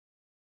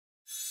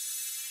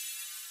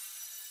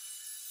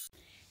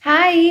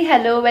Hi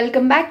hello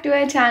welcome back to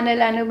our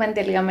channel అను మన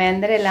తెలుగు అమ్మాయి.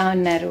 అందరూ ఎలా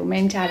ఉన్నారు?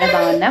 మేము చాలా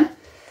బాగున్నాం.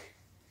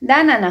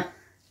 నాన్న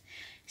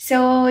సో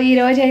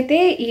ఈరోజు అయితే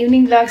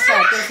ఈవినింగ్ బ్లాగ్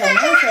స్టార్ట్ చేశాను.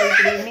 సో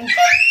ఇప్పుడు ఈవినింగ్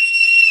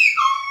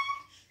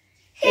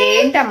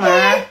ఏంటమ్మా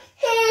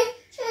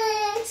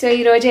సో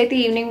ఈరోజు అయితే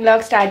ఈవినింగ్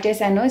బ్లాగ్ స్టార్ట్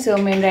చేశాను. సో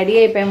మేము రెడీ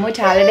అయిపోయాము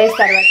చాలా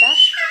డేస్ తర్వాత.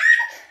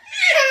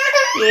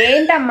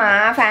 ఏంటమ్మా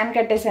ఫ్యాన్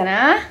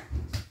కట్టేసానా?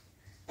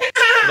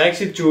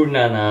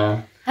 చూడనా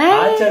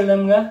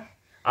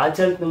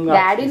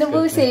డాడీ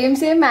నువ్వు సేమ్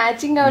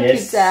మ్యాచింగ్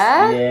అవుట్ఫిట్సా?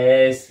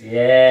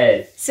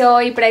 సో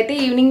ఇప్పుడైతే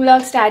ఈవినింగ్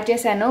బ్లాగ్ స్టార్ట్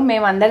చేశాను.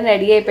 మేము అందరం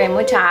రెడీ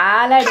అయిపోయాము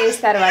చాలా డేస్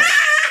తర్వాత.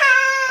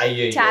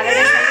 చాలా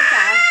డేస్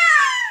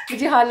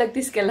విజయ్ హాల్లోకి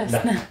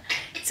తీసుకెళ్ళొస్తున్నా.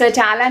 సో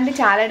చాలా అంటే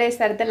చాలా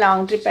డేస్ తర్వాత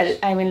లాంగ్ ట్రిప్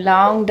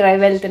లాంగ్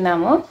డ్రైవ్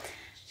వెళ్తున్నాము.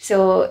 సో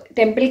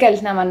టెంపుల్కి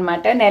వెళ్తున్నాం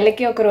అనమాట.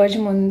 నెలకి ఒక రోజు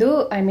ముందు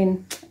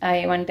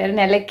ఏమంటారు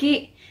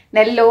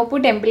నెలలోపు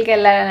టెంపుల్కి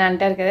వెళ్ళాలని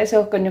అంటారు కదా. సో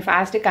కొంచెం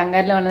ఫాస్ట్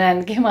కంగారులో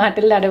ఉన్నదానికి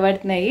మాటలు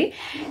తడబడుతున్నాయి.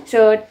 సో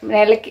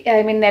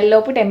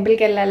నెలలోపు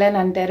టెంపుల్కి వెళ్ళాలని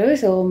అంటారు.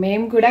 సో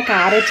మేము కూడా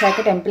కార్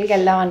వచ్చాక టెంపుల్కి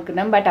వెళ్దాం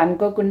అనుకున్నాం. బట్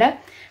అనుకోకుండా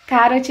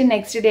కార్ వచ్చిన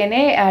నెక్స్ట్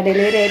డేనే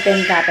డెలివరీ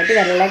అయిపోయింది కాబట్టి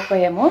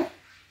వెళ్ళలేకపోయాము.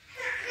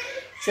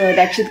 సో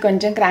దక్షిత్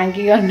కొంచెం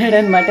క్రాంకీగా ఉన్నాడు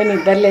అనమాట,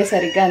 నిద్రలేదు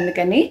సరిగ్గా,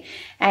 అందుకని.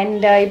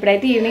 అండ్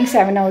ఇప్పుడైతే ఈవినింగ్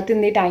 7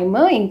 అవుతుంది టైమ్.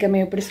 ఇంకా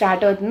మేము ఇప్పుడు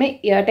స్టార్ట్ అవుతుంది.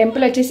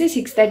 టెంపుల్ వచ్చేసి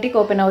 6:30కి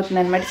ఓపెన్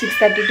అవుతుంది అనమాట.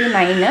 6:30 to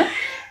 9.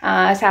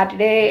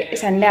 సాటర్డే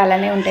సండే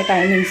అలానే ఉంటాయి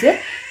టైమింగ్స్.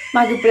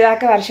 మాకు ఇప్పుడు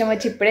దాకా వర్షం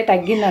వచ్చి ఇప్పుడే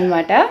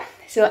తగ్గిందనమాట.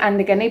 సో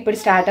అందుకని ఇప్పుడు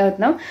స్టార్ట్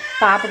అవుతున్నాం.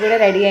 పాప కూడా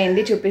రెడీ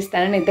అయింది,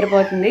 చూపిస్తాను,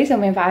 నిద్రపోతుంది. సో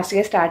మేము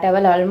ఫాస్ట్గా స్టార్ట్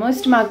అవ్వాలి.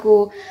 ఆల్మోస్ట్ మాకు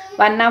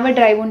 1 hour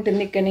డ్రైవ్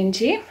ఉంటుంది ఇక్కడ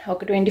నుంచి,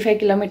 ఒక 25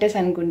 kilometers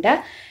అనుకుంటా.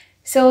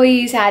 సో ఈ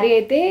శారీ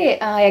అయితే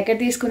ఎక్కడ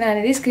తీసుకున్నా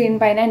అనేది స్క్రీన్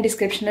పైన అండ్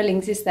డిస్క్రిప్షన్లో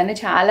లింక్స్ ఇస్తాను.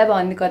 చాలా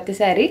బాగుంది కొత్త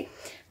శారీ,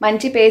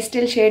 మంచి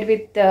పేస్టల్ షేడ్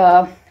విత్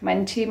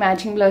మంచి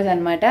మ్యాచింగ్ బ్లౌజ్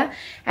అనమాట.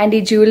 అండ్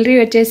ఈ జ్యువెలరీ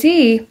వచ్చేసి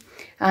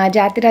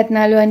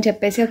జాతిరత్నాలు అని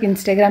చెప్పేసి ఒక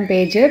ఇన్స్టాగ్రామ్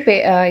పేజ్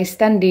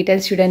ఇస్తాను,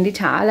 డీటెయిల్స్ చూడండి.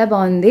 చాలా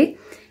బాగుంది.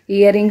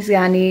 ఇయర్ రింగ్స్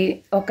కానీ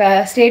ఒక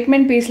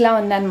స్టేట్మెంట్ పీస్లా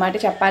ఉందన్నమాట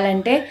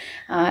చెప్పాలంటే.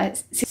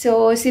 సో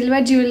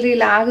సిల్వర్ జ్యువెలరీ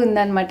లాగా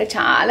ఉందన్నమాట.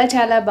 చాలా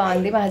చాలా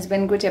బాగుంది. మా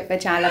హస్బెండ్ కూడా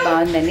చెప్పారు చాలా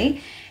బాగుందని.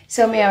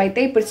 సో మేమైతే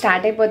ఇప్పుడు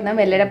స్టార్ట్ అయిపోతున్నాం,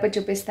 వెళ్ళేటప్పుడు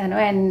చూపిస్తాను.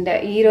 అండ్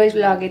ఈ రోజు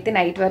బ్లాగ్ అయితే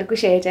నైట్ వరకు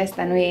షేర్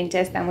చేస్తాను, ఏం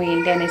చేస్తాము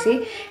ఏంటి అనేసి.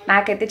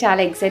 నాకైతే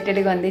చాలా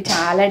ఎక్సైటెడ్గా ఉంది.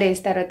 చాలా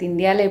డేస్ తర్వాత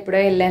ఇండియాలో ఎప్పుడో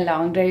వెళ్ళాను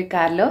లాంగ్ డ్రైవ్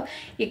కార్లో.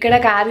 ఇక్కడ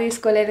కార్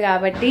తీసుకోలేదు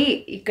కాబట్టి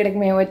ఇక్కడికి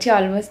మేము వచ్చి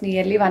ఆల్మోస్ట్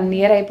నియర్లీ 1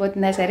 year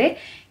అయిపోతున్నా సరే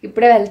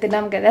ఇప్పుడే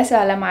వెళ్తున్నాం కదా. సో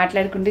అలా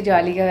మాట్లాడుకుంటూ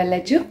జాలీగా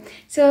వెళ్ళొచ్చు.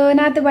 సో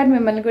నాతో పాటు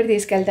మిమ్మల్ని కూడా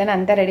తీసుకెళ్తాను.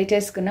 అంతా రెడీ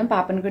చేసుకున్నాం.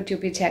 పాపను కూడా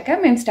చూపించాక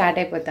మేము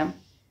స్టార్ట్ అయిపోతాం.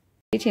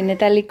 చిన్న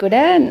తల్లికి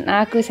కూడా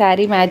నాకు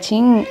శారీ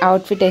మ్యాచింగ్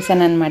అవుట్ఫిట్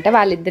వేసాను అనమాట.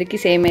 వాళ్ళిద్దరికీ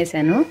సేమ్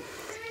వేసాను.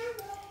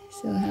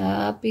 సో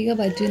హ్యాపీగా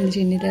బజ్జి ఉంది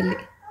చిన్న తల్లి.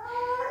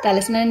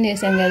 తలస్నానం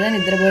చేశాం కదా,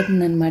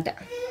 నిద్రపోతుంది అనమాట.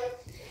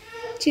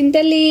 చిన్న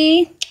తల్లి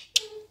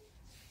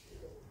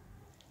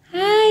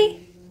హాయ్,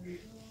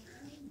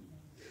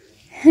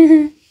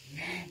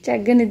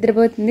 చక్కగా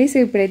నిద్రపోతుంది. సో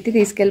ఇప్పుడైతే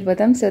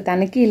తీసుకెళ్ళిపోతాం. సో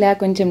తనకి ఇలా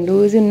కొంచెం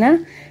లూజ్ ఉన్న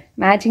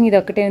మ్యాచింగ్ ఇది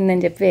ఒకటే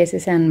ఉందని చెప్పి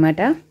వేసేసాను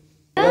అనమాట.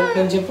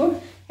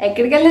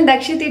 ఎక్కడికి వెళ్ళిన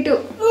దక్షిత్ ఇటు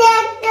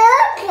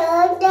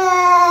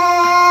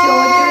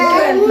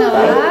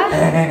వెళ్తున్నావా?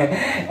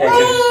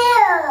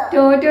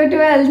 టోటో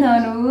వెళ్తున్నావు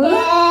నువ్వు?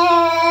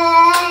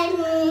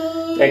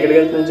 ఎక్కడికి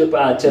వెళ్తున్నా చెప్పు.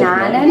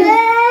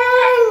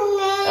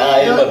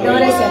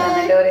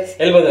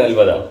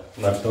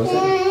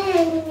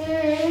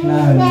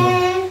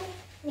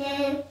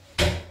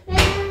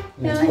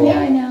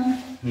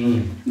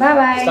 Bye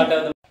bye.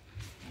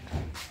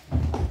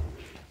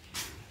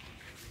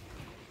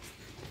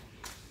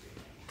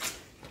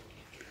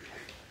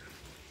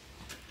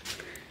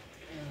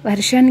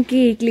 వర్షానికి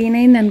క్లీన్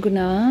అయింది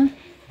అనుకున్నావా?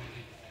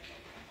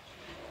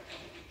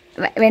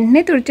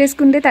 వెంటనే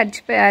తుడిచేసుకుంటే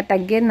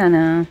తగ్గేది నాన్న.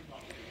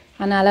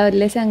 అని అలా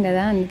వదిలేసాం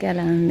కదా, అందుకే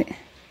అలా ఉంది.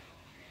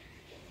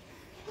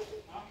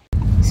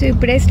 సో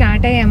ఇప్పుడే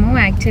స్టార్ట్ అయ్యాము.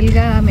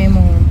 యాక్చువల్గా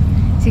మేము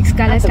 6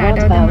 కల్లా స్టార్ట్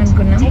అవుదాం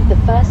అనుకున్నాం.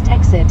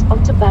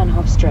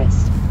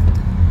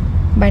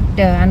 బట్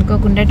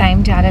అనుకోకుండా టైం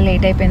చాలా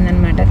లేట్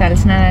అయిపోయిందనమాట.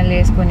 తలస్నానాలు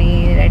వేసుకొని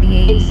రెడీ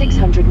అయ్యి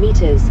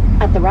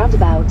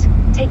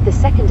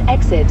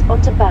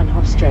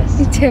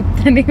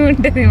చెప్తానే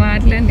ఉంటుంది,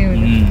 మాట్లాడి.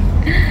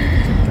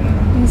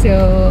 సో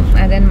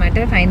అదనమాట.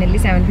 ఫైనల్లీ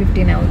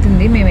 7:15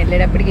 అవుతుంది. మేము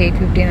వెళ్ళేటప్పటికి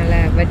 8:15 అలా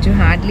అవ్వచ్చు.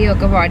 హార్డ్లీ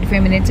ఒక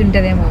 45 minutes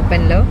ఉంటుందేమో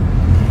ఓపెన్లో.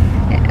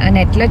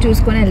 నెట్లో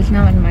చూసుకొని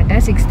వెళ్తున్నాం అనమాట.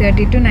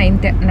 6:30 to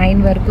 9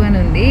 వరకు అని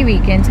ఉంది.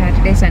 వీకెండ్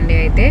సాటర్డే సండే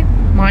అయితే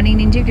మార్నింగ్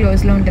నుంచి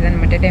క్లోజ్లో ఉంటుంది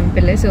అనమాట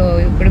టెంపుల్. సో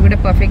ఇప్పుడు కూడా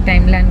పర్ఫెక్ట్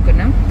టైంలో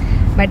అనుకున్నాం.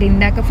 బట్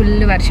ఇందాక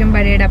ఫుల్ వర్షం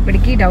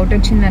పడేటప్పటికి డౌట్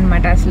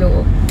వచ్చిందనమాట, అసలు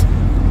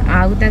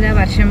ఆగుతుందా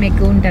వర్షం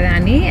ఎక్కువ ఉంటుందా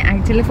అని.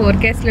 యాక్చువల్లీ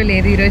ఫోర్కాస్ట్లో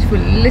లేదు, ఈరోజు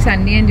ఫుల్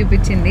సన్నీ అని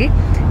చూపించింది.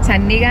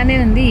 సన్నీగానే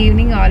ఉంది.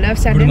 ఈవినింగ్ ఆల్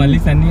ఆఫ్ సడన్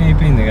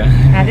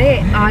అదే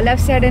all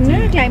of sudden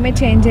climate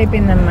change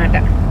అయిపోయింది అనమాట.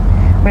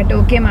 బట్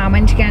ఓకే మా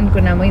మంచిగా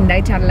అనుకున్నాము.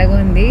 ఇందాక చల్లగా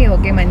ఉంది,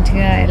 ఓకే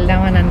మంచిగా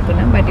వెళ్దామని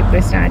అనుకున్నాం. బట్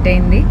ఇప్పుడు స్టార్ట్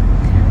అయింది.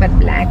 బట్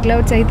బ్లాక్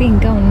క్లౌడ్స్ అయితే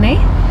ఇంకా ఉన్నాయి.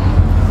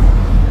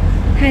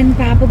 అండ్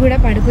పాప కూడా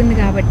పడుకుంది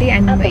కాబట్టి.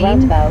 And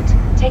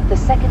take the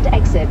second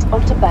exit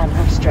onto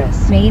Banjara.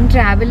 Main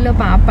ట్రావెల్లో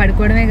పాప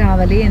పడుకోవడమే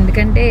కావాలి,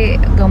 ఎందుకంటే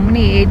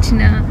గమ్ముని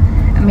ఏడ్చిన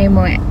మేము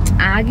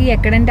ఆగి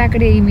ఎక్కడంటే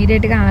అక్కడ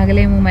ఇమీడియట్గా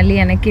ఆగలేము, మళ్ళీ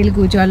వెనక్కి వెళ్ళి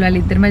కూర్చోవాలి, వాళ్ళ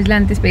ఇద్దరి మధ్యలో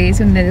అంత స్పేస్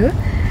ఉండదు.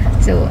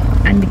 సో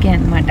అందుకే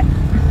అనమాట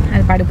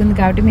అది పడుకుంది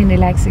కాబట్టి మేము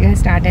రిలాక్స్గా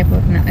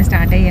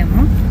స్టార్ట్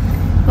అయ్యాము.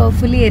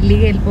 హోప్ఫుల్లీ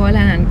ఎర్లీగా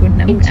వెళ్ళిపోవాలని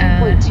అనుకుంటున్నాం,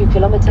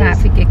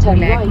 ట్రాఫిక్ ఎక్కువ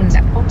లేకుండా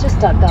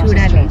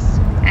చూడాలి.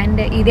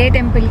 అండ్ ఇదే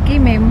టెంపుల్కి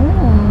మేము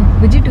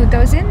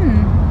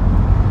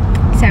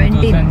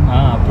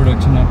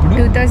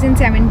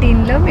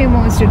 2017లో మేము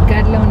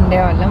స్టుట్గార్ట్లో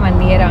ఉండేవాళ్ళం. 1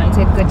 year ఆన్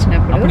సెట్కి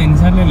వచ్చినప్పుడు 2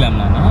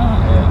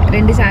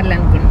 సార్లు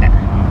అనుకుంటా.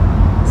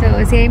 సో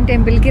సేమ్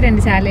టెంపుల్కి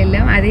 2 సార్లు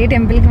వెళ్ళాం. అదే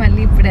టెంపుల్కి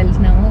మళ్ళీ ఇప్పుడు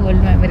వెళ్తున్నాము.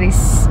 ఓల్డ్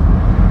మెమరీస్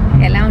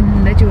ఎలా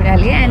ఉంటుందో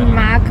చూడాలి. అండ్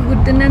మాకు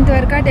గుర్తున్నంత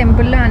వరకు ఆ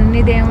టెంపుల్లో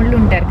అన్ని దేవుళ్ళు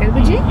ఉంటారు కదా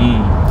బుజ్జి,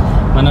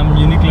 మనం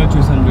యూనిక్ లో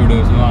చూసాం చూడు.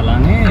 సో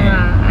అలానే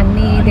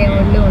అన్ని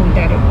దేవుళ్ళు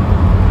ఉంటారు.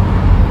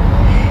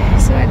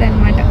 సో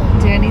అదనమాట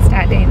జర్నీ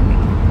స్టార్ట్ అయింది.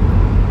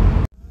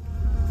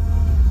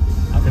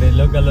 అక్కడ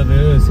ఎల్లో కలర్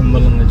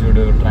సింబల్ ఉంది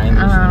చూడు ట్రైన్,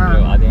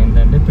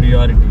 అదేంటంటే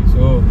ప్రియారిటీ.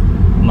 సో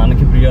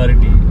మనకి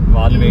ప్రియారిటీ,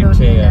 వాళ్ళు వెయిట్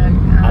చేయాలి.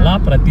 అలా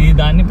ప్రతి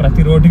దాన్ని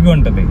ప్రతి రోడ్డుకి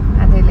ఉంటది,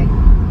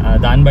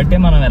 దాన్ని బట్టే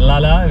మనం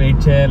వెళ్ళాలా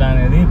వెయిట్ చేయాలా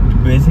అనేది.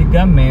 బేసిక్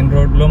గా మెయిన్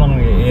రోడ్ లో మనం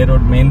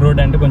మెయిన్ రోడ్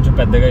అంటే కొంచెం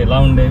పెద్దగా ఇలా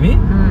ఉండేవి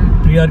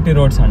ప్రియారిటీ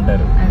రోడ్స్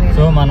అంటారు.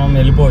 సో మనం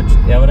వెళ్ళిపోవచ్చు.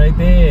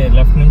 ఎవరైతే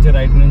లెఫ్ట్ నుంచి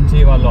రైట్ నుంచి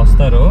వాళ్ళు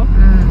వస్తారో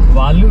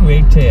వాళ్ళు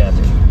వెయిట్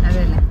చేయాలి.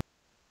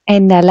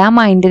 అండ్ అలా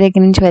మా ఇంటి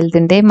దగ్గర నుంచి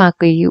వెళ్తుంటే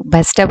మాకు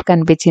బస్ స్టాప్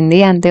కనిపించింది.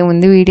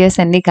 అంతకుముందు వీడియోస్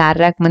అన్ని కార్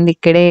రాకముందు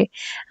ఇక్కడే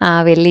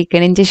వెళ్ళి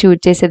ఇక్కడి నుంచి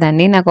షూట్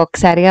చేసేదాన్ని. నాకు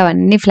ఒకసారిగా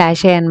అవన్నీ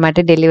ఫ్లాష్ అయ్యాయి అనమాట,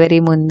 డెలివరీ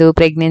ముందు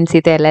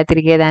ప్రెగ్నెన్సీతో ఎలా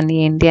తిరిగేదాన్ని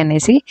ఏంటి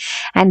అనేసి.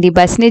 అండ్ ఈ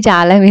బస్ని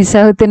చాలా మిస్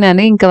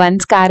అవుతున్నాను. ఇంకా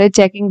వన్స్ కార్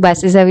వచ్చాక ఇంక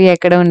బస్సెస్ అవి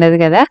ఎక్కడ ఉండదు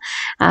కదా,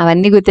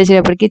 అవన్నీ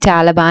గుర్తొచ్చేటప్పటికి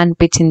చాలా బాగా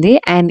అనిపించింది.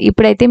 అండ్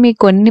ఇప్పుడైతే మీకు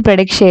కొన్ని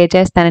ప్రొడక్ట్స్ షేర్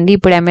చేస్తానండి.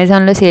 ఇప్పుడు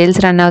అమెజాన్లో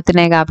సేల్స్ రన్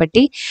అవుతున్నాయి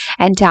కాబట్టి,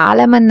 అండ్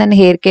చాలా మంది నన్ను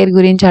హెయిర్ కేర్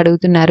గురించి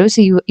అడుగుతున్నారు. సో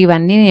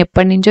ఇవన్నీ నేను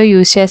ఎప్పటి నుంచో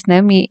యూస్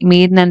చేస్తున్నారు.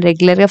 మీరు నన్ను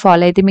రెగ్యులర్గా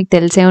ఫాలో అయితే మీకు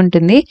తెలిసే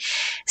ఉంటుంది.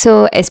 సో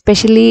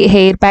ఎస్పెషల్లీ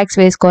హెయిర్ ప్యాక్స్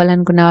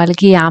వేసుకోవాలనుకున్న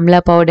వాళ్ళకి Amla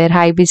powder,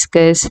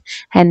 hibiscus,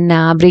 henna,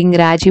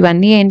 Bhringraj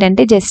ఇవన్నీ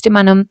ఏంటంటే జస్ట్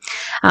మనం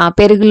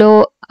పెరుగులో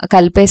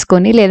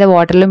కలిపేసుకొని లేదా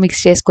వాటర్లో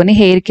మిక్స్ చేసుకొని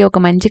హెయిర్కి ఒక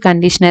మంచి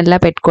కండిషనర్లా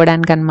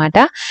పెట్టుకోవడానికి అనమాట.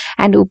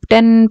 అండ్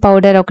ఉప్టన్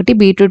పౌడర్ ఒకటి,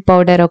 బీట్రూట్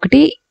పౌడర్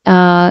ఒకటి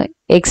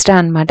ఎక్స్ట్రా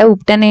అనమాట.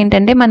 ఉప్టన్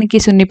ఏంటంటే మనకి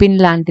సున్నిపిన్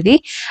లాంటిది,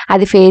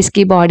 అది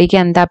ఫేస్కి బాడీకి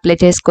అంతా అప్లై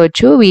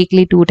చేసుకోవచ్చు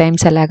వీక్లీ 2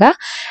 times అలాగా.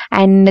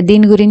 అండ్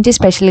దీని గురించి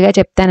స్పెషల్గా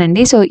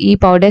చెప్తానండి. సో ఈ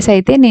పౌడర్స్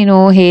అయితే నేను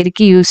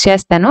హెయిర్కి యూస్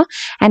చేస్తాను.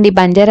 అండ్ ఈ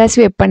బంజారాస్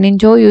ఎప్పటి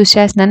నుంచో యూస్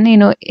చేస్తున్నాను.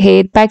 నేను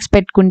హెయిర్ ప్యాక్స్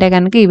పెట్టుకుంటే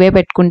కనుక ఇవే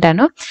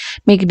పెట్టుకుంటాను,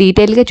 మీకు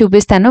డీటెయిల్గా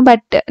చూపిస్తాను.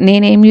 బట్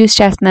నేనేం యూస్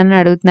చేస్తున్నానని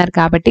అడుగుతున్నారు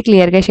కాబట్టి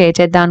క్లియర్గా షేర్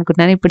చేద్దాం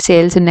అనుకుంటున్నాను, ఇప్పుడు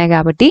సేల్స్ ఉన్నాయి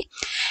కాబట్టి.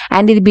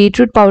 అండ్ ఇది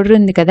బీట్రూట్ పౌడర్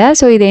ఉంది కదా,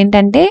 సో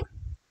ఇదేంటంటే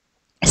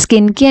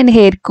స్కిన్కి అండ్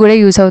హెయిర్కి కూడా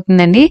యూస్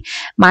అవుతుందండి.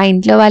 మా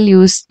ఇంట్లో వాళ్ళు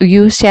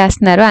యూస్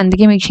చేస్తున్నారు,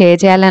 అందుకే మీకు షేర్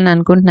చేయాలని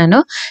అనుకుంటున్నాను.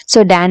 సో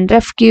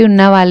డాండ్రఫ్కి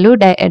ఉన్న వాళ్ళు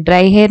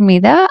డ్రై హెయిర్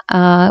మీద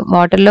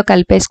వాటర్లో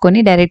కలిపేసుకొని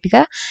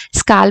డైరెక్ట్గా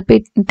స్కాల్ప్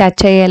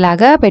టచ్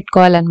అయ్యేలాగా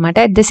పెట్టుకోవాలన్నమాట.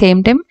 అట్ ద సేమ్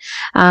టైం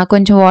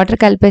కొంచెం వాటర్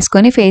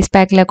కలిపేసుకొని ఫేస్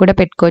ప్యాక్లా కూడా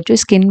పెట్టుకోవచ్చు.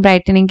 స్కిన్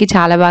బ్రైటనింగ్కి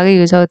చాలా బాగా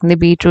యూస్ అవుతుంది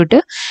బీట్రూట్.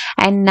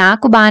 అండ్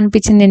నాకు బాగా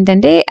అనిపించింది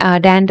ఏంటంటే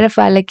డాండ్రఫ్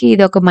వాళ్ళకి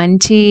ఇది ఒక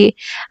మంచి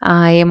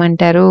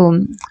ఏమంటారు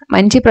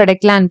మంచి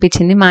ప్రోడక్ట్లా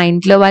అనిపించింది. మా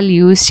ఇంట్లో వాళ్ళు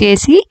యూస్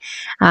చేసి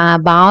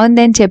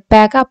బాగుందని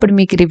చెప్పాక అప్పుడు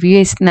మీకు రివ్యూ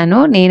ఇస్తున్నాను.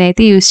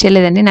 నేనైతే యూస్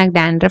చేయలేదండి, నాకు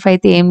డాండ్రఫ్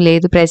అయితే ఏం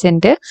లేదు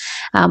ప్రెసెంట్.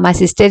 మా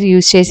సిస్టర్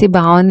యూస్ చేసి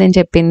బాగుందని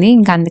చెప్పింది,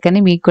 ఇంకా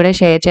అందుకని మీకు కూడా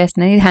షేర్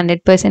చేస్తున్నాను. ఇది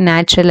 100%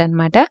 న్యాచురల్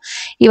అనమాట.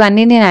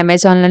 ఇవన్నీ నేను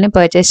అమెజాన్లోనే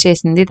పర్చేస్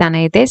చేసింది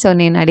తనైతే. సో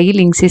నేను అడిగి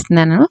లింక్స్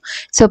ఇస్తున్నాను.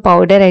 సో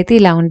పౌడర్ అయితే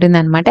ఇలా ఉంటుంది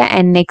అనమాట.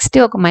 అండ్ నెక్స్ట్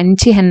ఒక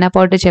మంచి హెన్నా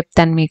పౌడర్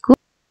చెప్తాను మీకు.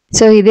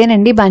 సో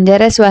ఇదేనండి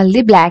బంజారాస్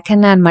వాళ్ళది బ్లాక్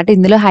హెన్నా అనమాట.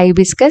 ఇందులో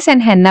హైబిస్కస్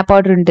అండ్ హెన్నా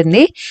పౌడర్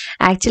ఉంటుంది.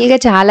 యాక్చువల్గా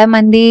చాలా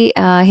మంది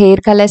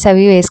హెయిర్ కలర్స్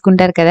అవి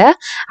వేసుకుంటారు కదా,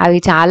 అవి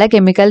చాలా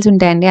కెమికల్స్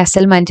ఉంటాయండి,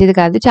 అస్సలు మంచిది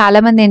కాదు. చాలా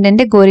మంది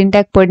ఏంటంటే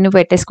గోరింటాక్ పొడిని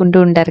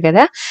పెట్టేసుకుంటూ ఉంటారు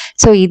కదా.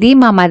 సో ఇది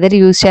మా మదర్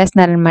యూస్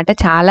చేస్తున్నారనమాట,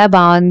 చాలా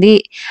బాగుంది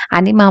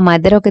అని మా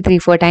మదర్ ఒక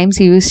 3-4 times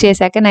యూస్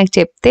చేశాక నాకు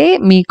చెప్తే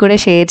మీకు కూడా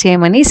షేర్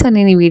చేయమని. సో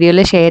నేను ఈ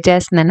వీడియోలో షేర్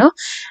చేస్తున్నాను.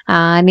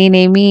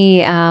 నేనేమి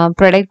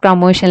ప్రొడక్ట్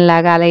ప్రమోషన్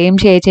లాగా అలా ఏం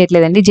షేర్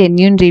చేయట్లేదండి,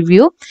 జెన్యూన్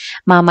రివ్యూ.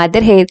 మా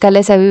మదర్ హెయిర్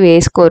కలర్స్ అవి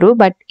వేసుకోరు,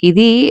 బట్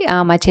ఇది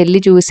మా చెల్లి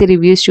చూసి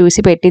రివ్యూస్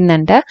చూసి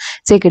పెట్టిందంట.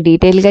 సో ఇక్కడ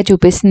డీటెయిల్గా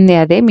చూపిస్తుంది,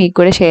 అదే మీకు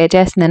కూడా షేర్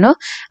చేస్తున్నాను.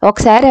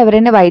 ఒకసారి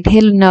ఎవరైనా వైట్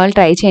హెయిర్ ఉన్న వాళ్ళు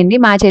ట్రై చేయండి.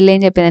 మా చెల్లి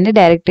ఏం చెప్పిందంటే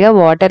డైరెక్ట్గా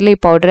వాటర్లో ఈ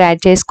పౌడర్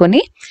యాడ్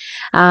చేసుకొని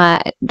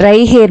డ్రై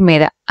హెయిర్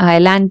మీద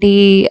ఎలాంటి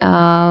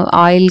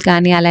ఆయిల్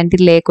కానీ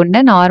అలాంటిది లేకుండా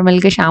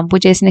నార్మల్గా షాంపూ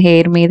చేసిన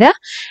హెయిర్ మీద,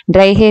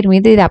 డ్రై హెయిర్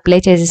మీద ఇది అప్లై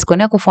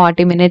చేసేసుకొని ఒక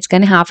 40 minutes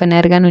కానీ 1/2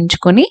 hour కానీ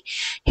ఉంచుకొని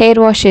హెయిర్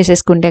వాష్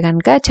చేసేసుకుంటే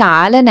కనుక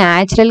చాలా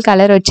న్యాచురల్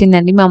కలర్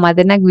వచ్చిందండి. మా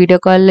మదర్ నాకు వీడియో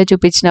కాల్లో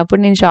చూపించినప్పుడు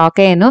నేను షాక్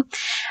అయ్యాను.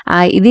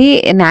 ఇది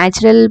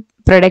న్యాచురల్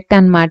ప్రొడక్ట్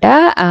అనమాట,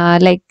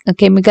 లైక్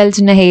కెమికల్స్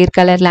ఉన్న హెయిర్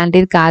కలర్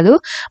లాంటిది కాదు.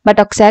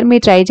 బట్ ఒకసారి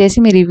మీరు ట్రై చేసి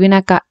మీ రివ్యూ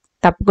నాకు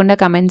తప్పకుండా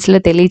కమెంట్స్లో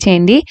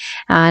తెలియచేయండి.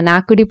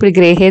 నాకు కూడా ఇప్పుడు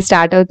గ్రే హెయిర్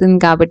స్టార్ట్ అవుతుంది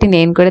కాబట్టి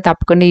నేను కూడా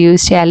తప్పకుండా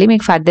యూజ్ చేయాలి.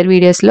 మీకు ఫర్దర్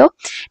వీడియోస్లో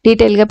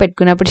డీటెయిల్గా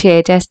పెట్టుకున్నప్పుడు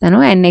షేర్ చేస్తాను.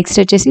 అండ్ నెక్స్ట్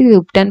వచ్చేసి ఇది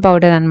ఉప్టన్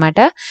పౌడర్ అనమాట.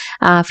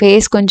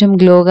 ఫేస్ కొంచెం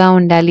గ్లోగా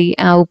ఉండాలి.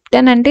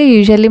 ఉప్టన్ అంటే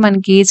యూజువల్లీ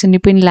మనకి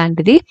సున్నిపిండి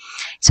లాంటిది.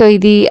 సో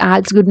ఇది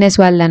ఆల్ప్స్ గుడ్నెస్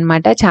వాళ్ళది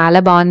అనమాట.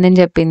 చాలా బాగుందని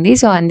చెప్పింది.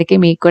 సో అందుకే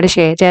మీకు కూడా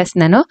షేర్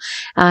చేస్తున్నాను.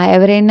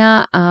 ఎవరైనా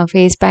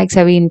ఫేస్ ప్యాక్స్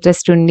అవి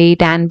ఇంట్రెస్ట్ ఉండి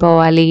ట్యాన్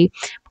పోవాలి,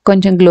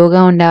 కొంచెం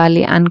గ్లోగా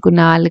ఉండాలి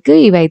అనుకున్న వాళ్ళకి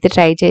ఇవైతే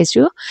ట్రై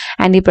చేయొచ్చు.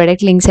 అండ్ ఈ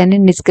ప్రొడక్ట్ లింక్స్ అన్ని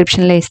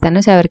డిస్క్రిప్షన్లో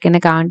ఇస్తాను. సో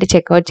ఎవరికైనా కావాలంటే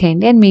చెక్అవుట్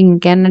చేయండి. అండ్ మీకు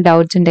ఇంకేమైనా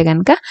డౌట్స్ ఉంటే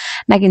కనుక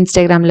నాకు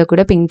ఇన్స్టాగ్రామ్లో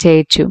కూడా పింక్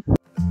చేయొచ్చు.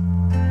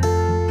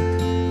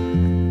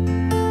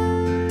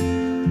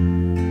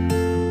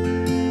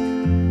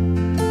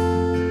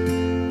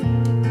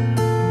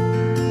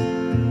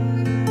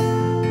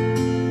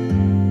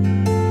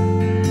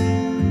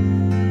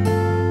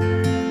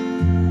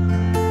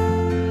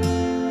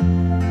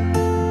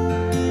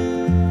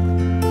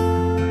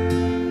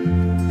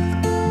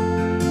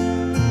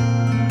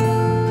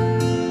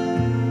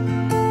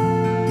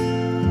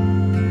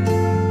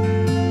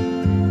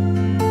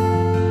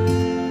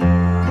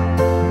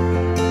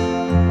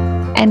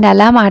 అండ్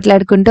అలా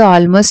మాట్లాడుకుంటూ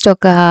ఆల్మోస్ట్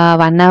ఒక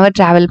 1 అవర్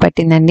ట్రావెల్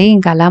పట్టిందండి.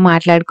 ఇంకా అలా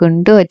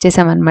మాట్లాడుకుంటూ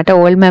వచ్చేసామన్నమాట.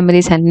 ఓల్డ్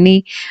మెమరీస్ అన్నీ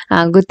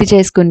గుర్తు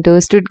చేసుకుంటూ,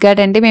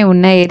 స్టుట్గార్ట్ అంటే మేము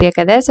ఉన్న ఏరియా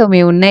కదా, సో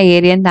మేము ఉన్న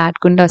ఏరియాని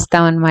దాటుకుంటూ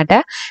వస్తామన్నమాట.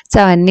 సో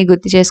అవన్నీ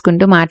గుర్తు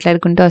చేసుకుంటూ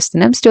మాట్లాడుకుంటూ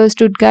వస్తున్నాం.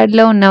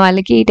 స్టుట్గార్ట్లో ఉన్న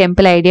వాళ్ళకి ఈ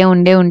టెంపుల్ ఐడియా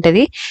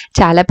ఉంటుంది.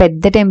 చాలా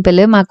పెద్ద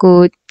టెంపుల్, మాకు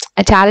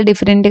చాలా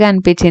డిఫరెంట్గా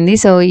అనిపించింది.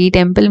 సో ఈ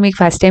టెంపుల్ మీకు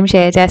ఫస్ట్ టైం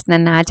షేర్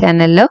చేస్తున్నాను నా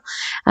ఛానల్లో.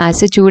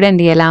 సో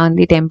చూడండి ఎలా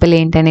ఉంది టెంపుల్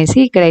ఏంటనేసి.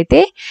 ఇక్కడైతే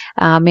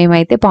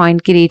మేమైతే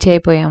పాయింట్కి రీచ్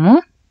అయిపోయాము.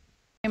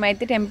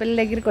 మేమైతే టెంపుల్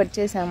దగ్గరికి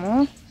వచ్చేసాము.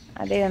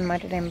 అదే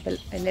అనమాట టెంపుల్.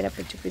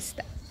 వెళ్ళేటప్పుడు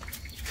చూపిస్తా.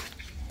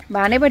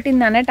 బాగానే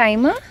పట్టింది అన్న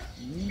టైము.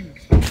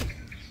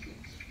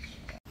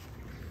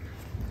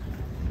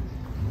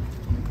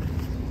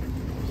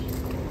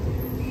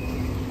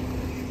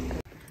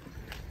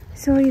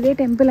 సో ఇదే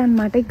టెంపుల్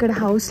అనమాట. ఇక్కడ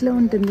హౌస్లో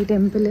ఉంటుంది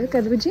టెంపుల్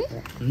కదా బుజ్జి,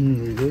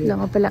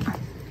 లోపల.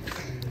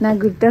 నాకు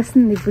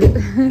గుర్తొస్తుంది ఇప్పుడు,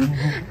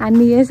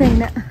 అన్ని ఇయర్స్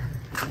అయినా.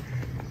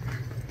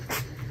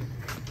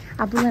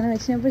 అప్పుడు మనం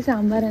వచ్చినప్పుడు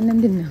సాంబార్ అన్నం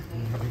తిన్నాం.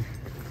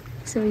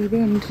 సో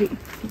ఇదే ఎంట్రీ.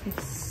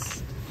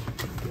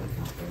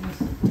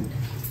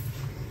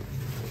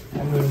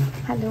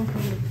 హలో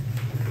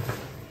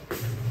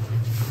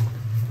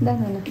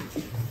దానా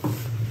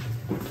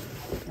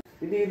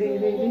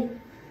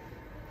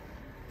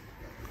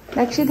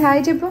రక్షిత్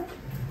హాయ్ చెప్పు.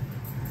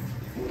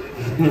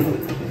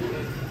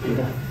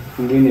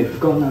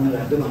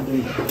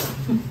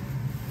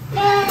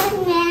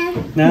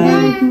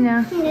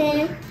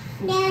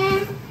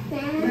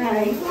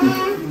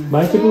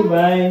 బాయ్ చెప్పు.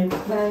 బాయ్.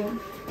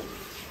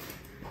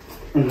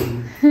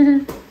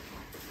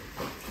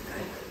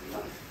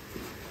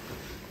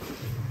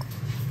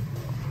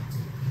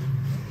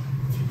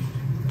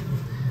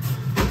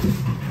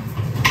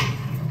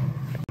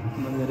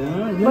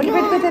 బొట్టు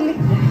పెట్టుకో తల్లి.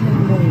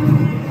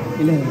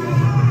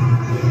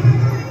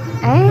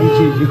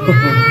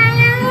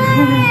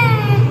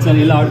 సరే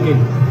ఇలా ఆడుకే.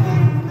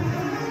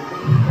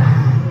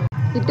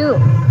 ఇటు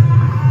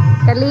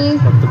తల్లి,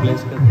 కొత్త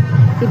ప్లేస్ కదా.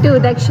 ఇటు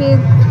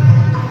దక్షిత్.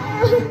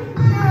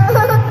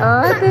 ఓ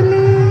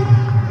తల్లి.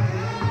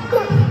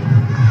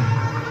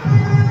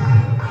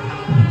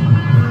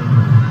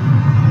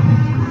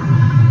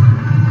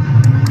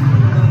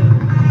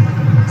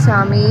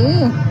 స్వామి.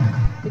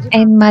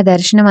 అండ్ మా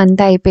దర్శనం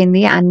అంతా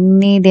అయిపోయింది.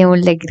 అన్ని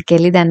దేవుళ్ళ దగ్గరికి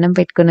వెళ్ళి దండం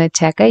పెట్టుకుని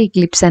వచ్చాక ఈ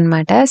క్లిప్స్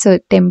అనమాట. సో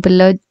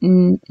టెంపుల్లో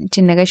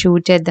చిన్నగా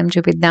షూట్ చేద్దాం,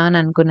 చూపిద్దాం అని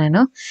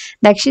అనుకున్నాను.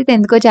 దక్షిత్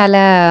ఎందుకో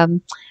చాలా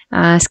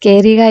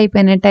స్కేరీగా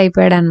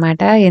అయిపోయాడు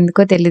అనమాట.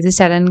 ఎందుకో తెలీదు,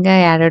 సడన్ గా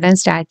ఏడవడం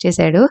స్టార్ట్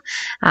చేశాడు.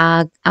 ఆ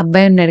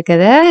అబ్బాయి ఉన్నాడు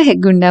కదా,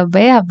 గుండె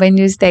అబ్బాయిని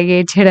చూసి తెగ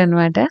ఏడ్చాడు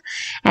అనమాట.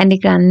 అండ్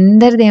ఇక్కడ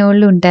అందరు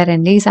దేవుళ్ళు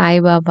ఉంటారండి.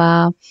 సాయిబాబా,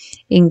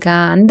 ఇంకా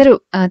అందరూ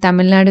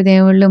తమిళనాడు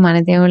దేవుళ్ళు, మన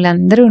దేవుళ్ళు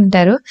అందరూ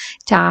ఉంటారు.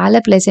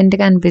 చాలా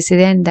ప్లెజెంట్గా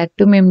అనిపిస్తుంది. అండ్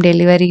దట్టు మేము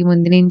డెలివరీ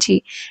ముందు నుంచి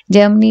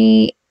జర్మనీ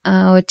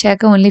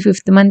వచ్చాక ఓన్లీ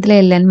 5th monthలో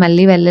వెళ్ళాను,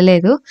 మళ్ళీ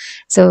వెళ్ళలేదు.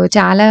 సో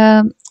చాలా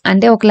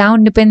అంటే ఒకలా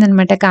ఉండిపోయింది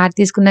అనమాట. కార్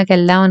తీసుకున్నాక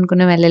వెళ్దాం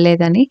అనుకున్నా,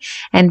 వెళ్ళలేదని.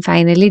 అండ్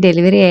ఫైనల్లీ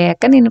డెలివరీ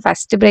అయ్యాక నేను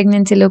ఫస్ట్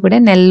ప్రెగ్నెన్సీలో కూడా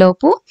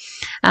నెలలోపు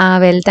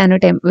వెళ్ళాను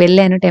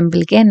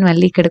టెంపుల్కి. అండ్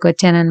మళ్ళీ ఇక్కడికి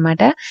వచ్చాను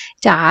అనమాట.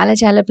 చాలా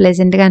చాలా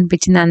ప్లెజెంట్గా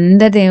అనిపించింది.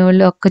 అందరు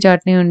దేవుళ్ళు ఒక్క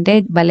చోటనే ఉంటే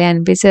భలే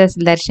అనిపిస్తుంది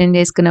అసలు. దర్శనం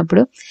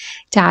చేసుకున్నప్పుడు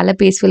చాలా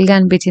పీస్ఫుల్గా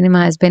అనిపించింది.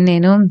 మా హస్బెండ్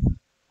నేను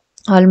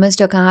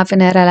ఆల్మోస్ట్ ఒక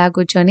 1/2 hour అలా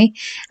కూర్చొని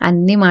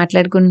అన్నీ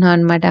మాట్లాడుకుంటున్నాం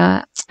అనమాట.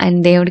 అండ్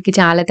దేవుడికి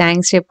చాలా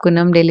థ్యాంక్స్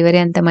చెప్పుకున్నాం. డెలివరీ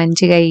అంత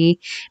మంచిగా అయ్యి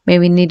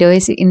మేము ఇన్ని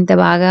డేస్ ఇంత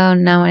బాగా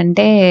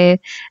ఉన్నామంటే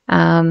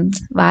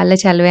వాళ్ళ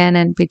చలవే అని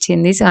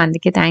అనిపించింది. సో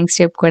అందుకే థ్యాంక్స్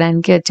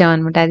చెప్పుకోవడానికి వచ్చాం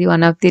అనమాట. అది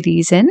one of the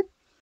reason.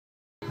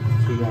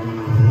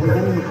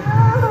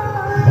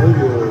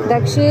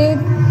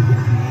 Dakshit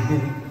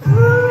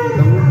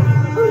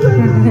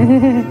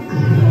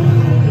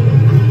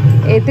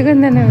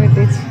ఎత్తుకుందన్న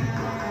పెట్టచ్చు.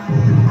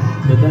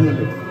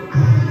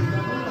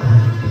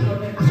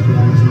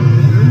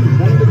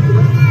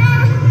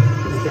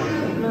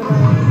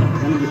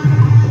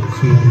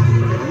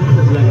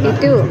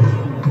 ఇటు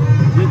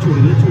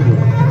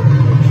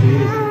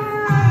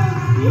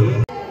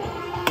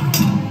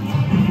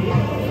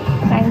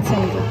థ్యాంక్స్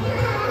అండి.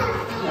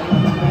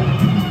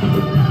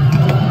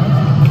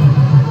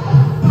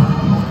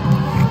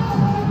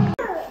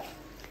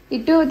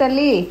 ఇటు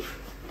తల్లి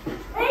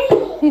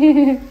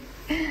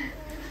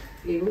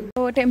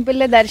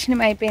టెంపుల్లో దర్శనం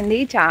అయిపోయింది.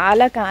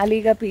 చాలా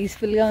ఖాళీగా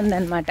పీస్ఫుల్గా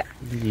ఉందన్నమాట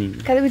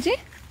కదా బుజ్జి.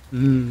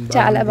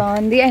 చాలా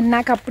బాగుంది. అండ్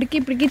నాకు అప్పటికి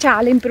ఇప్పటికి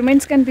చాలా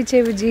ఇంప్రూవ్మెంట్స్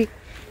కనిపించాయి బుజ్జి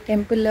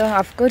టెంపుల్లో.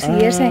 ఆఫ్ కోర్స్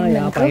ఇయర్స్ అయింది,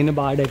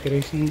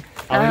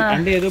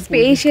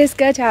 స్పేషియస్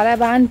గా చాలా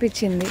బాగా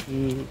అనిపించింది.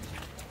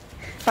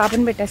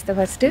 పాపను పెట్టేస్తా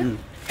ఫస్ట్.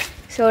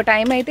 సో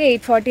టైం అయితే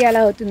 8:40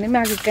 అలా అవుతుంది.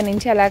 మాకు ఇక్కడ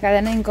నుంచి అలా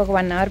కదన్నా ఇంకొక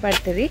 1 hour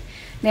పడుతుంది.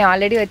 నేను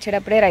ఆల్రెడీ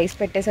వచ్చేటప్పుడే రైస్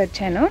పెట్టేసి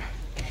వచ్చాను.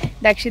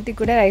 దక్షిత్కి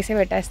కూడా రైసే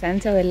పెట్టేస్తాను.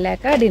 సో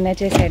వెళ్ళాక డిన్నర్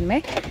చేసేయడమే.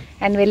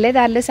 అండ్ వెళ్ళే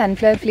దారిలో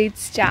సన్ఫ్లవర్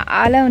ఫ్లీట్స్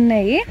చాలా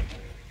ఉన్నాయి.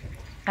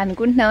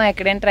 అనుకుంటున్నాం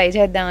ఎక్కడైనా ట్రై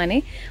చేద్దామని,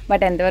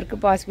 బట్ ఎంతవరకు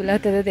పాసిబుల్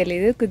అవుతుందో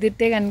తెలియదు.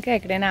 కుదిరితే కనుక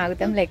ఎక్కడైనా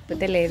ఆగుతాం,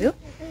 లేకపోతే లేదు.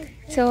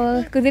 సో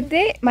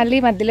కుదిరితే మళ్ళీ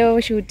మధ్యలో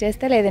షూట్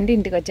చేస్తా, లేదంటే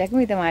ఇంటికి వచ్చాక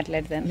మీతో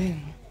మాట్లాడతాను.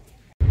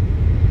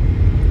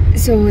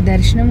 సో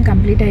దర్శనం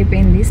కంప్లీట్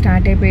అయిపోయింది,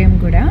 స్టార్ట్ అయిపోయాం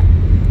కూడా.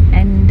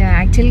 అండ్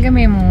యాక్చువల్గా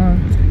మేము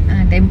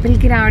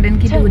టెంపుల్కి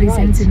రావడానికి 2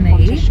 రీజన్స్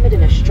ఉన్నాయి.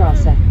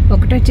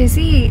 ఒకటి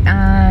వచ్చేసి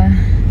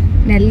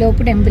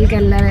నెలలోపు టెంపుల్కి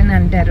వెళ్ళాలని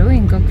అంటారు,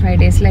 ఇంకొక 5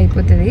 daysలో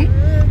అయిపోతుంది.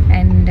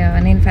 అండ్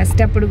నేను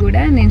ఫస్ట్ అప్పుడు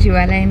కూడా నేను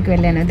శివాలయానికి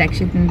వెళ్ళాను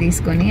దక్షిణని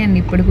తీసుకొని. అండ్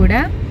ఇప్పుడు కూడా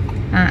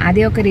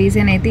అదే ఒక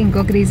రీజన్. అయితే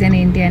ఇంకొక రీజన్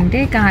ఏంటి అంటే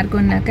కార్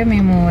కొన్నాక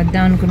మేము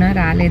వద్దాం అనుకున్నాం,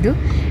 రాలేదు.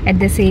 అట్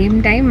ద సేమ్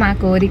టైం మా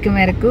కోరిక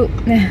మేరకు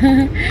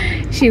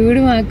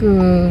శివుడు మాకు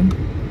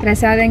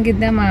ప్రసాదం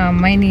కింద మా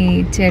అమ్మాయిని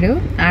ఇచ్చాడు,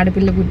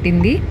 ఆడపిల్ల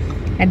పుట్టింది.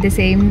 అట్ ద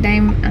సేమ్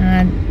టైం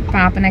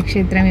పాప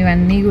నక్షత్రం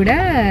ఇవన్నీ కూడా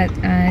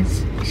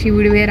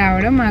శివుడివే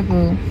రావడం మాకు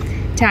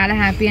చాలా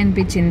హ్యాపీ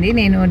అనిపించింది.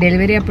 నేను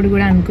డెలివరీ అప్పుడు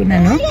కూడా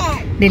అనుకున్నాను,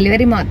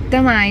 డెలివరీ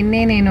మొత్తం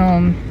ఆయన్నే నేను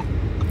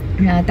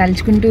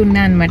తలుచుకుంటూ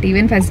ఉన్నా అనమాట.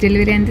 ఈవెన్ ఫస్ట్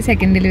డెలివరీ అంతే,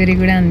 సెకండ్ డెలివరీ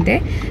కూడా అంతే.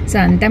 సో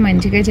అంతా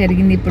మంచిగా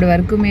జరిగింది. ఇప్పటి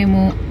వరకు మేము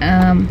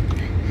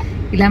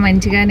ఇలా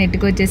మంచిగా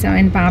నెట్టుకొచ్చేసాం.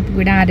 అండ్ పాప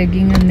కూడా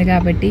ఆరోగ్యంగా ఉంది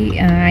కాబట్టి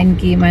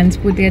ఆయనకి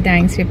మనస్ఫూర్తిగా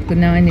థ్యాంక్స్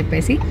చెప్పుకుందామని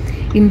చెప్పేసి.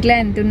 ఇంట్లో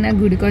ఎంత ఉన్నా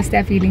గుడికి వస్తే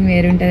ఆ ఫీలింగ్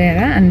వేరుంటుంది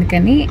కదా,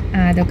 అందుకని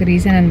అదొక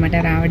రీజన్ అనమాట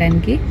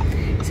రావడానికి.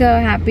 సో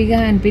హ్యాపీగా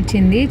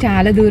అనిపించింది.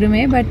 చాలా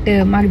దూరమే, బట్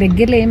మాకు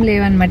దగ్గరలో ఏం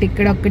లేవన్నమాట.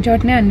 ఇక్కడ ఒక్క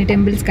చోటనే అన్ని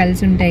టెంపుల్స్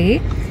కలిసి ఉంటాయి.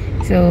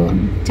 సో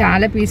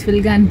చాలా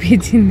పీస్ఫుల్గా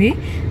అనిపించింది.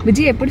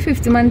 బుజ్జి ఎప్పుడు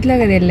 5th monthలో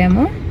కదా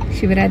వెళ్ళాము,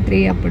 శివరాత్రి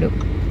అప్పుడు.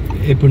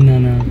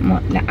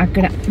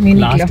 అక్కడ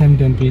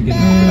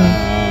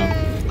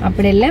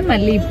అప్పుడు వెళ్ళాం,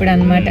 మళ్ళీ ఇప్పుడు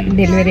అనమాట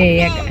డెలివరీ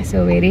అయ్యాక. So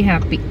very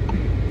happy.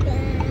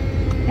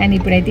 అండ్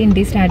ఇప్పుడైతే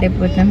ఇంటికి స్టార్ట్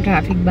అయిపోతాం.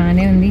 ట్రాఫిక్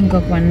బాగానే ఉంది.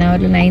 ఇంకొక 1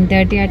 hourలో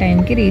 9:30 ఆ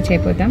టైంకి రీచ్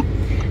అయిపోతాం.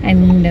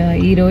 అండ్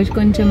ఈరోజు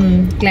కొంచెం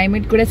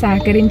క్లైమేట్ కూడా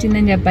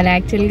సహకరించిందని చెప్పాలి.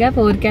 యాక్చువల్గా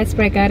ఫోర్కాస్ట్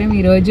ప్రకారం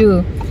ఈరోజు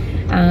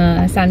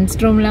సన్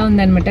స్ట్రోమ్లా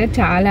ఉందనమాట.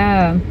 చాలా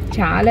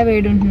చాలా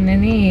వేడి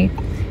ఉంటుందని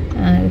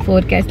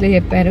ఫోర్కాస్ట్లో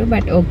చెప్పారు.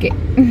 బట్ ఓకే,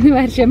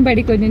 వర్షం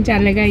పడి కొంచెం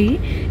చల్లగా అయ్యి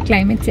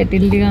క్లైమేట్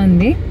సెటిల్డ్గా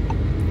ఉంది.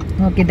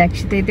 ఓకే,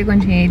 దక్షిత్ అయితే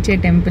కొంచెం ఏడ్చే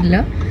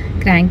టెంపుల్లో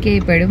క్రాంకీ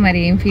అయిపోయాడు. మరి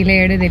ఏం ఫీల్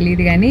అయ్యాడో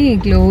తెలియదు, కానీ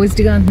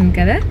క్లోజ్డ్గా ఉంటుంది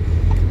కదా.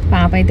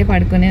 పాప అయితే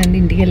పడుకునే ఉంది.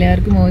 ఇంటికి వెళ్ళే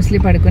వరకు మోస్ట్లీ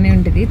పడుకునే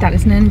ఉంటుంది.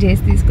 తలస్నానం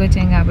చేసి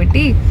తీసుకొచ్చాం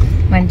కాబట్టి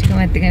మంచిగా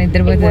మత్తుగా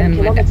నిద్రపోతుంది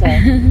అనమాట.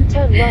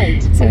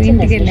 సో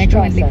ఇంటికి వెళ్ళాక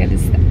మళ్ళీ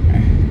కలుస్తాం.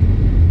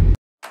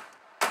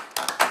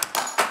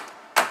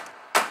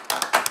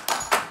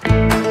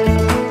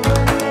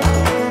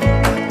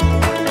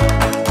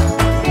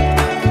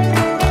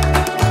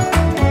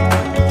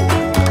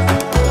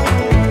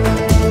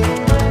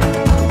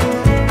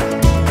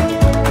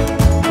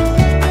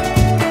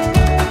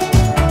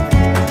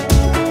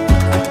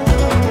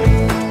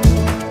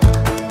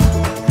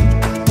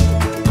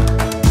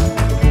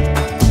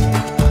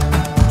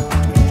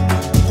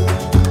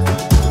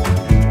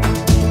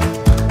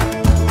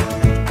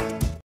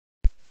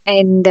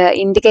 అండ్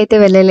ఇంటికైతే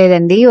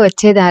వెళ్ళలేదండి.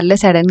 వచ్చే దారిలో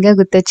సడన్గా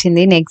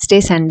గుర్తొచ్చింది, నెక్స్ట్ డే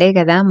సండే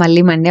కదా,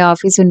 మళ్ళీ మండే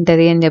ఆఫీస్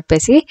ఉంటుంది అని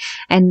చెప్పేసి.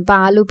 అండ్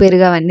పాలు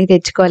పెరుగు అవన్నీ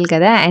తెచ్చుకోవాలి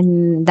కదా. అండ్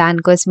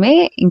దానికోసమే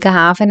ఇంకా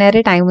 1/2 hour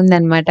టైం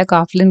ఉందన్నమాట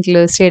కాఫ్లీని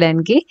క్లోజ్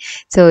చేయడానికి.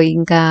 సో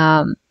ఇంకా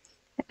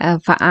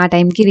ఆ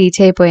టైంకి రీచ్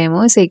అయిపోయాము.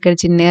 సో ఇక్కడ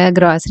చిన్నగా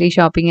గ్రాసరీ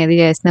షాపింగ్ అది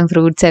చేస్తున్నాం,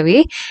 ఫ్రూట్స్ అవి.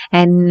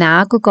 అండ్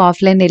నాకు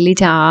కాఫ్లైన్ వెళ్ళి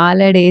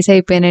చాలా డేస్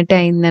అయిపోయినట్టు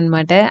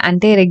అయిందనమాట.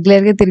 అంటే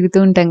రెగ్యులర్గా తిరుగుతూ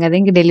ఉంటాం కదా,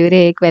 ఇంక డెలివరీ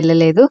అయ్యేకి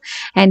వెళ్ళలేదు.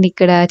 అండ్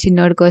ఇక్కడ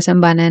చిన్నోడి కోసం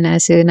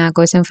బనానాస్, నా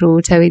కోసం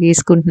ఫ్రూట్స్ అవి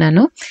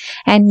తీసుకుంటున్నాను.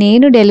 అండ్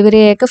నేను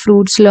డెలివరీ అయ్యాక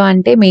ఫ్రూట్స్లో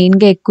అంటే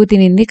మెయిన్గా ఎక్కువ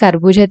తినింది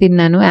కర్బూజా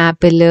తిన్నాను,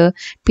 యాపిల్,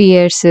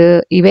 పియర్స్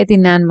ఇవే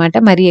తిన్నాను అనమాట.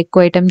 మరి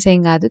ఎక్కువ ఐటమ్స్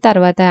ఏం కాదు,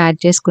 తర్వాత యాడ్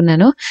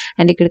చేసుకున్నాను.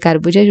 అండ్ ఇక్కడ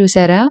కర్బూజా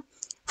చూసారా,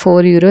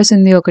 4 euros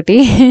ఉంది ఒకటి.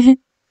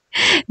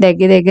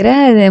 దగ్గర దగ్గర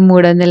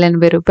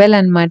 380 రూపాయలు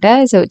అనమాట.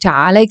 సో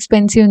చాలా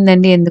ఎక్స్పెన్సివ్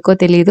ఉందండి, ఎందుకో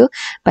తెలీదు,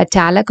 బట్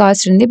చాలా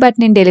కాస్ట్ ఉంది. బట్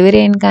నేను డెలివరీ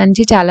అయిన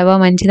కాంచి చాలా బాగా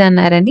మంచిది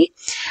అన్నారని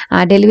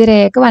డెలివరీ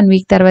అయ్యాక 1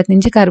 week తర్వాత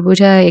నుంచి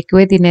కర్బూజా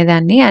ఎక్కువే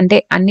తినేదాన్ని, అంటే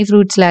అన్ని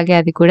ఫ్రూట్స్ లాగే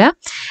అది కూడా.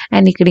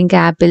 అండ్ ఇక్కడ ఇంకా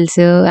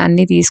యాపిల్స్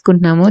అన్నీ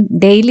తీసుకుంటున్నాము.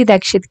 డైలీ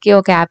దక్షిత్కి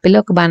ఒక యాపిల్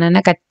ఒక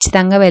బనానా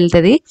ఖచ్చితంగా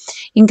వెళ్తుంది.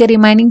 ఇంకా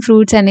రిమైనింగ్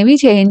ఫ్రూట్స్ అనేవి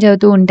చేంజ్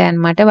అవుతూ ఉంటాయి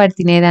అన్నమాట, వాడు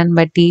తినేదాన్ని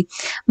బట్టి,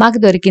 మాకు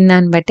దొరికిన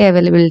దాన్ని బట్టి,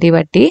 అవైలబిలిటీ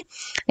బట్టి.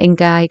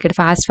 ఇంకా ఇక్కడ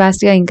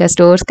ఫాస్ట్గా ఇంకా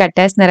స్టోర్స్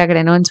కట్టేస్తున్నారు, అక్కడ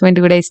అనౌన్స్మెంట్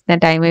కూడా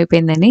ఇస్తున్నారు టైం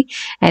అయిపోయిందని.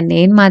 అండ్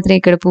నేను మాత్రం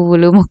ఇక్కడ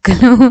పువ్వులు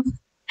మొక్కలు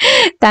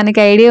తనకి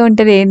ఐడియా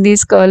ఉంటుంది ఏం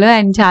తీసుకోవాలో.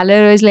 అండ్ చాలా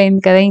రోజులు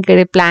అయింది కదా,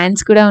 ఇక్కడ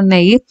ప్లాన్స్ కూడా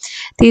ఉన్నాయి,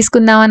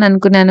 తీసుకుందామని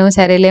అనుకున్నాను.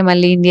 సరేలే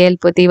మళ్ళీ ఇండియా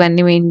వెళ్ళిపోతే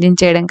ఇవన్నీ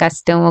మెయింటైన్ చేయడం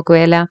కష్టం,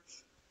 ఒకవేళ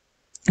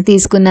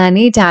తీసుకున్నా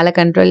అని చాలా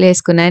కంట్రోల్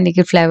చేసుకున్నాను.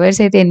 ఇక్కడ ఫ్లవర్స్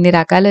అయితే ఎన్ని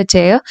రకాలు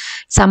వచ్చాయో,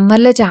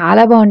 సమ్మర్లో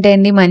చాలా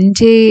బాగుంటాయండి,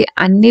 మంచి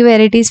అన్ని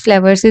వెరైటీస్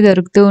ఫ్లవర్స్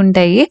దొరుకుతూ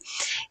ఉంటాయి.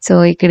 సో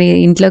ఇక్కడ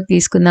ఇంట్లోకి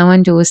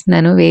తీసుకుందామని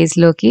చూస్తున్నాను,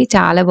 వేస్లోకి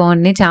చాలా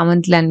బాగున్నాయి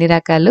చామంతులు అన్ని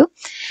రకాలు.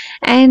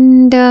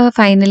 అండ్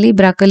ఫైనలీ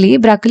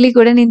బ్రొకలీ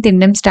కూడా నేను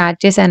తినడం స్టార్ట్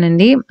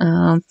చేశానండి,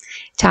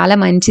 చాలా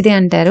మంచిది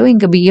అంటారు.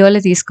 ఇంకా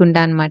బియోలో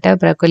తీసుకుంటా అనమాట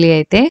బ్రొకలీ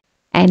అయితే.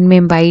 అండ్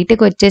మేము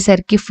బయటకు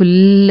వచ్చేసరికి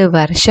ఫుల్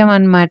వర్షం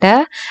అనమాట,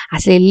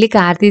 అసలు వెళ్ళి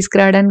కార్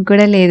తీసుకురావడానికి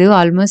కూడా లేదు.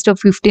 ఆల్మోస్ట్ ఒక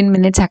 15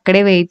 minutes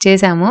అక్కడే వెయిట్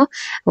చేసాము.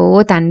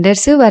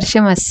 థండర్స్,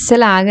 వర్షం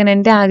అస్సలు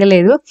ఆగనంటే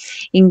ఆగలేదు.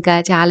 ఇంకా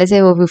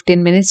చాలాసేపు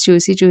 15 minutes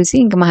చూసి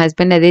ఇంకా మా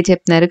హస్బెండ్ అదే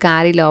చెప్తున్నారు,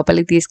 కారు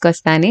లోపలికి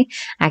తీసుకొస్తా అని.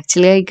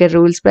 యాక్చువల్గా ఇక్కడ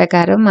రూల్స్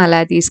ప్రకారం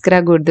అలా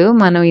తీసుకురాకూడదు,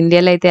 మనం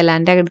ఇండియాలో అయితే ఎలా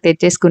అంటే అక్కడ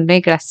తెచ్చేసుకుంటాం,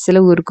 ఇక్కడ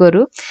అస్సలు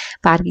ఊరుకోరు.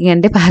 పార్కింగ్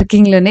అంటే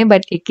పార్కింగ్లోనే,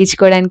 బట్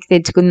ఎక్కించుకోవడానికి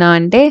తెచ్చుకుందాం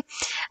అంటే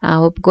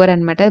ఒప్పుకోరు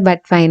అనమాట.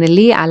 బట్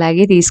ఫైనల్లీ అలాగే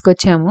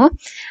తీసుకొచ్చాము.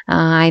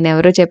 ఆయన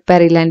ఎవరో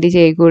చెప్పారు ఇలాంటివి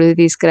చేయకూడదు,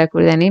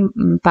 తీసుకురాకూడదు అని,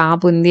 పాప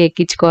ఉంది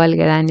ఎక్కించుకోవాలి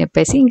కదా అని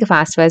చెప్పేసి ఇంకా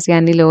ఫాస్ట్గా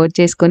అన్ని లోడ్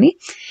చేసుకొని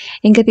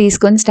ఇంకా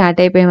తీసుకొని స్టార్ట్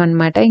అయిపోయాం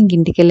అనమాట. ఇంక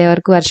ఇంటికి వెళ్ళే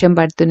వరకు వర్షం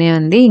పడుతూనే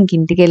ఉంది.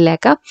 ఇంటికి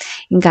వెళ్ళాక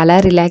ఇంకా అలా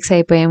రిలాక్స్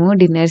అయిపోయాము,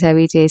 డిన్నర్స్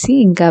అవి చేసి.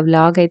 ఇంకా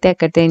వ్లాగ్ అయితే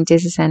అక్కడితో ఎండ్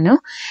చేసేసాను.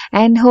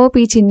 అండ్ హోప్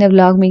ఈ చిన్న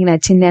వ్లాగ్ మీకు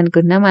నచ్చింది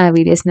అనుకుంటున్నాం. ఆ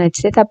వీడియోస్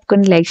నచ్చితే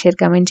తప్పకుండా లైక్, షేర్,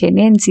 కామెంట్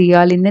చేయండి. And see you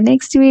all in the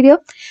next video.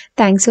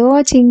 Thanks for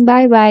watching.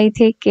 Bye,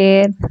 take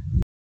care.